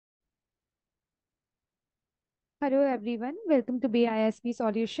Hello everyone, welcome to BISP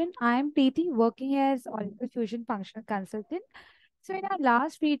Solution. I am Preeti working as Oracle Fusion Functional Consultant. So in our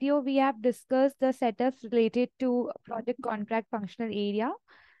last video, we have discussed the setups related to project contract functional area.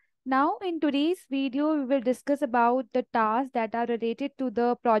 Now in today's video, we will discuss about the tasks that are related to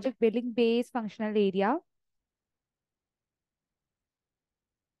the project billing based functional area.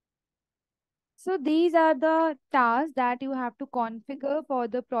 So these are the tasks that you have to configure for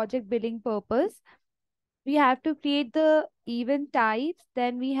the project billing purpose. We have to create the event types,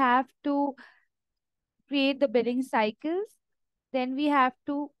 then we have to create the billing cycles. Then we have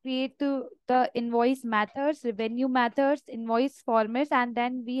to create the invoice methods, revenue methods, invoice formats, and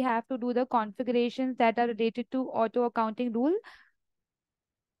then we have to do the configurations that are related to auto accounting rule.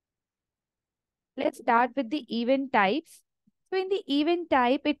 Let's start with the event types. So in the event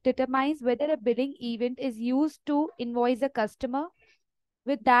type, it determines whether a billing event is used to invoice a customer.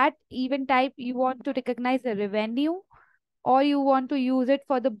 With that event type, you want to recognize the revenue, or you want to use it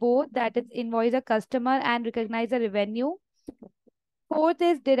for the both, that is invoice a customer and recognize the revenue. Fourth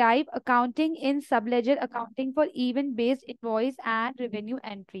is derive accounting in subledger accounting for event-based invoice and revenue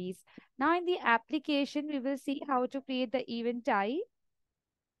entries. Now in the application, we will see how to create the event type.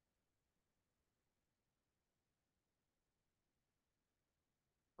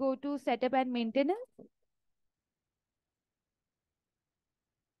 Go to setup and maintenance.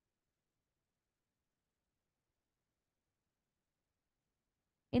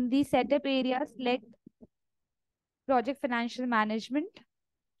 In the setup area, select project financial management.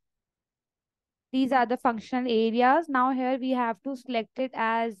 These are the functional areas. Now here we have to select it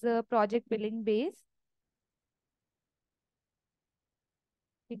as project billing base.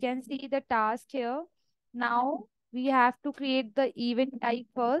 You can see the task here. Now we have to create the event type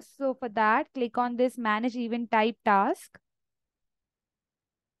first. So for that, click on this manage event type task.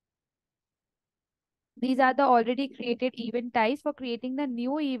 These are the already created event types. For creating the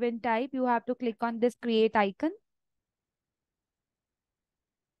new event type, you have to click on this create icon.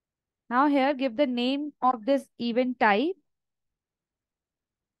 Now here, give the name of this event type.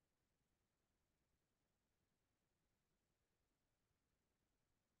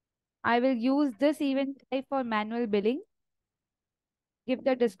 I will use this event type for manual billing. Give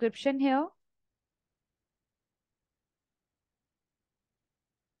the description here.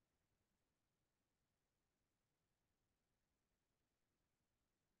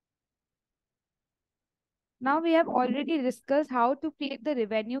 Now we have already discussed how to create the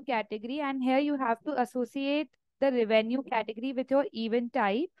revenue category, and here you have to associate the revenue category with your event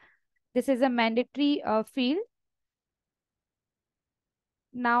type. This is a mandatory field.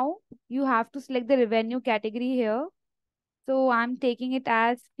 Now you have to select the revenue category here. So I'm taking it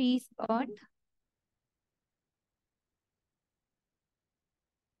as fees earned.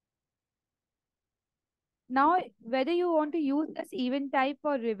 Now, whether you want to use this event type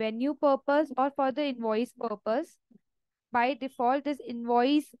for revenue purpose or for the invoice purpose, by default, this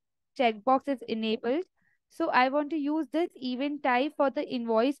invoice checkbox is enabled. So I want to use this event type for the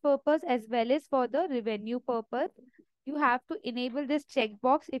invoice purpose as well as for the revenue purpose. You have to enable this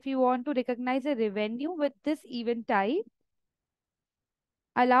checkbox if you want to recognize a revenue with this event type.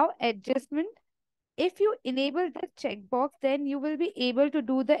 Allow adjustment. If you enable this checkbox, then you will be able to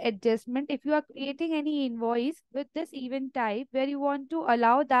do the adjustment. If you are creating any invoice with this event type where you want to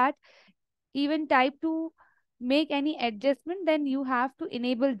allow that event type to make any adjustment, then you have to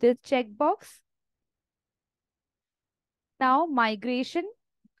enable this checkbox. Now, migration.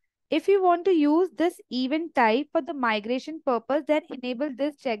 If you want to use this event type for the migration purpose, then enable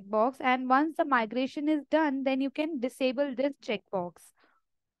this checkbox. And once the migration is done, then you can disable this checkbox.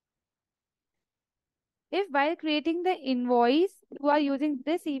 If while creating the invoice, you are using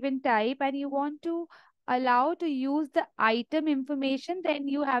this event type and you want to allow to use the item information, then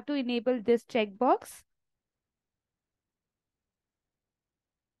you have to enable this checkbox.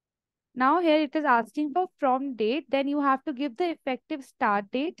 Now here it is asking for from date, then you have to give the effective start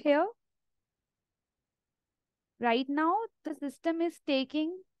date here. Right now, the system is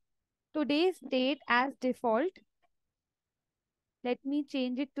taking today's date as default. Let me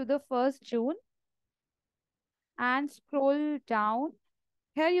change it to the 1st June and scroll down.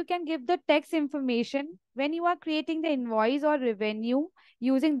 Here you can give the text information. When you are creating the invoice or revenue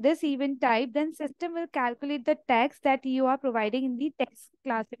using this event type, then system will calculate the text that you are providing in the text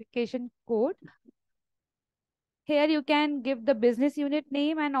classification code. Here you can give the business unit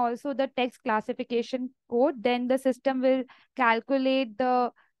name and also the text classification code. Then the system will calculate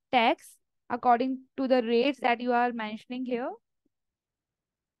the text according to the rates that you are mentioning here.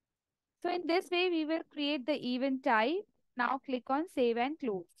 So in this way, we will create the event type. Now click on save and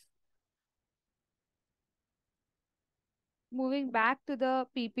close. Moving back to the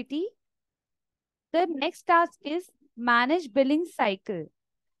PPT, the next task is manage billing cycle.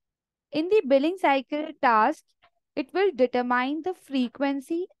 In the billing cycle task, it will determine the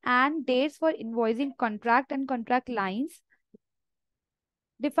frequency and dates for invoicing contract and contract lines.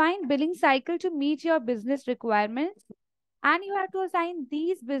 Define billing cycle to meet your business requirements, and you have to assign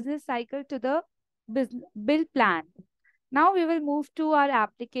these business cycle to the bill plan. Now we will move to our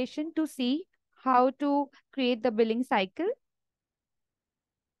application to see how to create the billing cycle.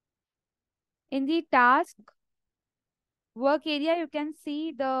 In the task work area, you can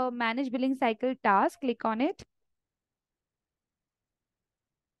see the manage billing cycle task. Click on it.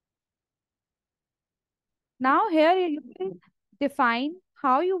 Now here you will define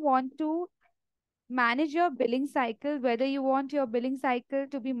how you want to manage your billing cycle, whether you want your billing cycle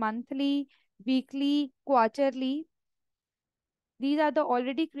to be monthly, weekly, quarterly. These are the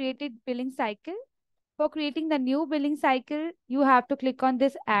already created billing cycle. For creating the new billing cycle, you have to click on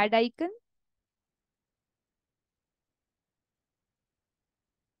this add icon.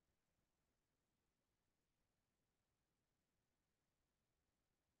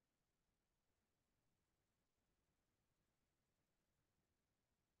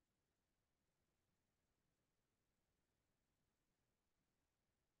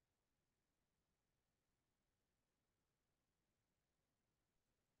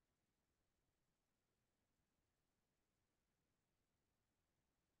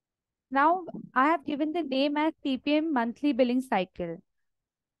 Now I have given the name as PPM monthly billing cycle.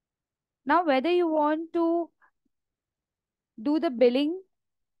 Now whether you want to do the billing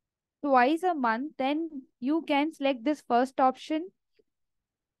twice a month, then you can select this first option.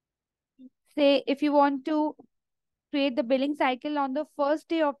 Say if you want to create the billing cycle on the first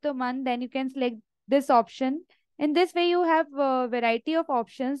day of the month, then you can select this option. In this way, you have a variety of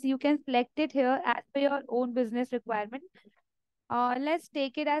options. You can select it here as per your own business requirement. Let's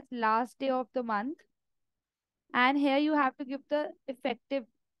take it as last day of the month. And here you have to give the effective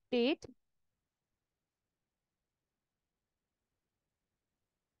date.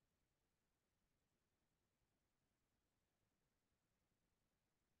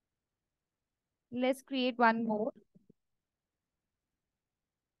 Let's create one more.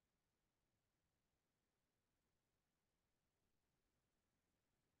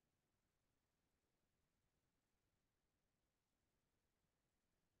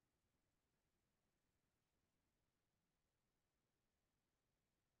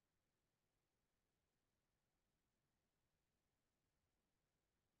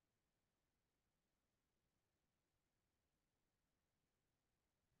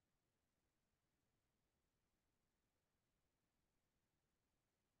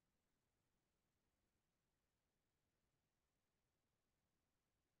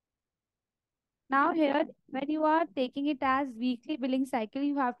 Now here, when you are taking it as weekly billing cycle,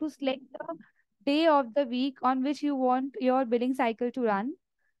 you have to select the day of the week on which you want your billing cycle to run.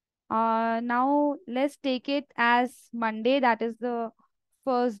 Now let's take it as Monday, that is the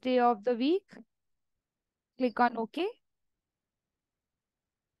first day of the week. Click on OK.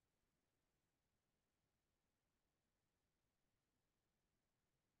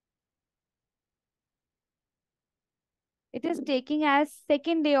 It is taking as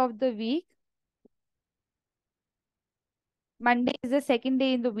second day of the week. Monday is the second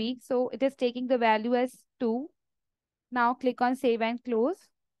day in the week, so it is taking the value as 2. Now click on save and close.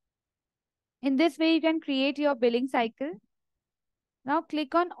 In this way, you can create your billing cycle. Now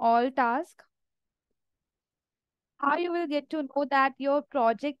click on all tasks. How you will get to know that your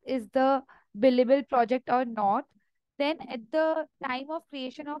project is the billable project or not? Then at the time of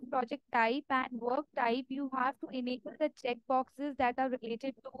creation of project type and work type, you have to enable the check boxes that are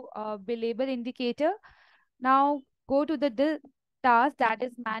related to billable indicator. Now go to the task, that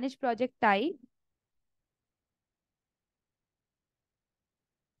is manage project type.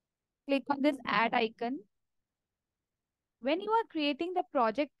 Click on this add icon. When you are creating the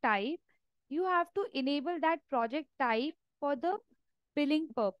project type, you have to enable that project type for the billing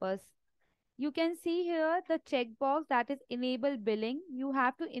purpose. You can see here the checkbox, that is enable billing. You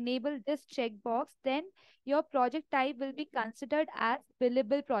have to enable this checkbox, then your project type will be considered as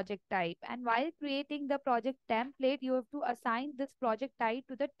billable project type. And while creating the project template, you have to assign this project type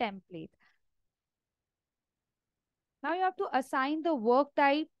to the template. Now you have to assign the work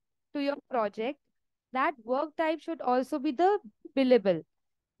type to your project. That work type should also be the billable.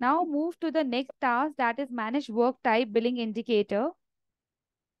 Now move to the next task, that is manage work type billing indicator.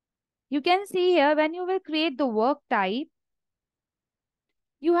 You can see here when you will create the work type,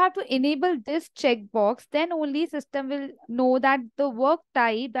 you have to enable this checkbox. Then only system will know that the work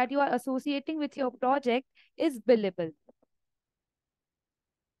type that you are associating with your project is billable.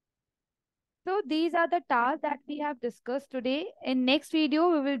 So these are the tasks that we have discussed today. In next video,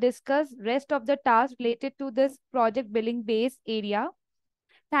 we will discuss rest of the tasks related to this project billing base area.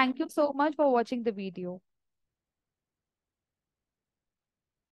 Thank you so much for watching the video.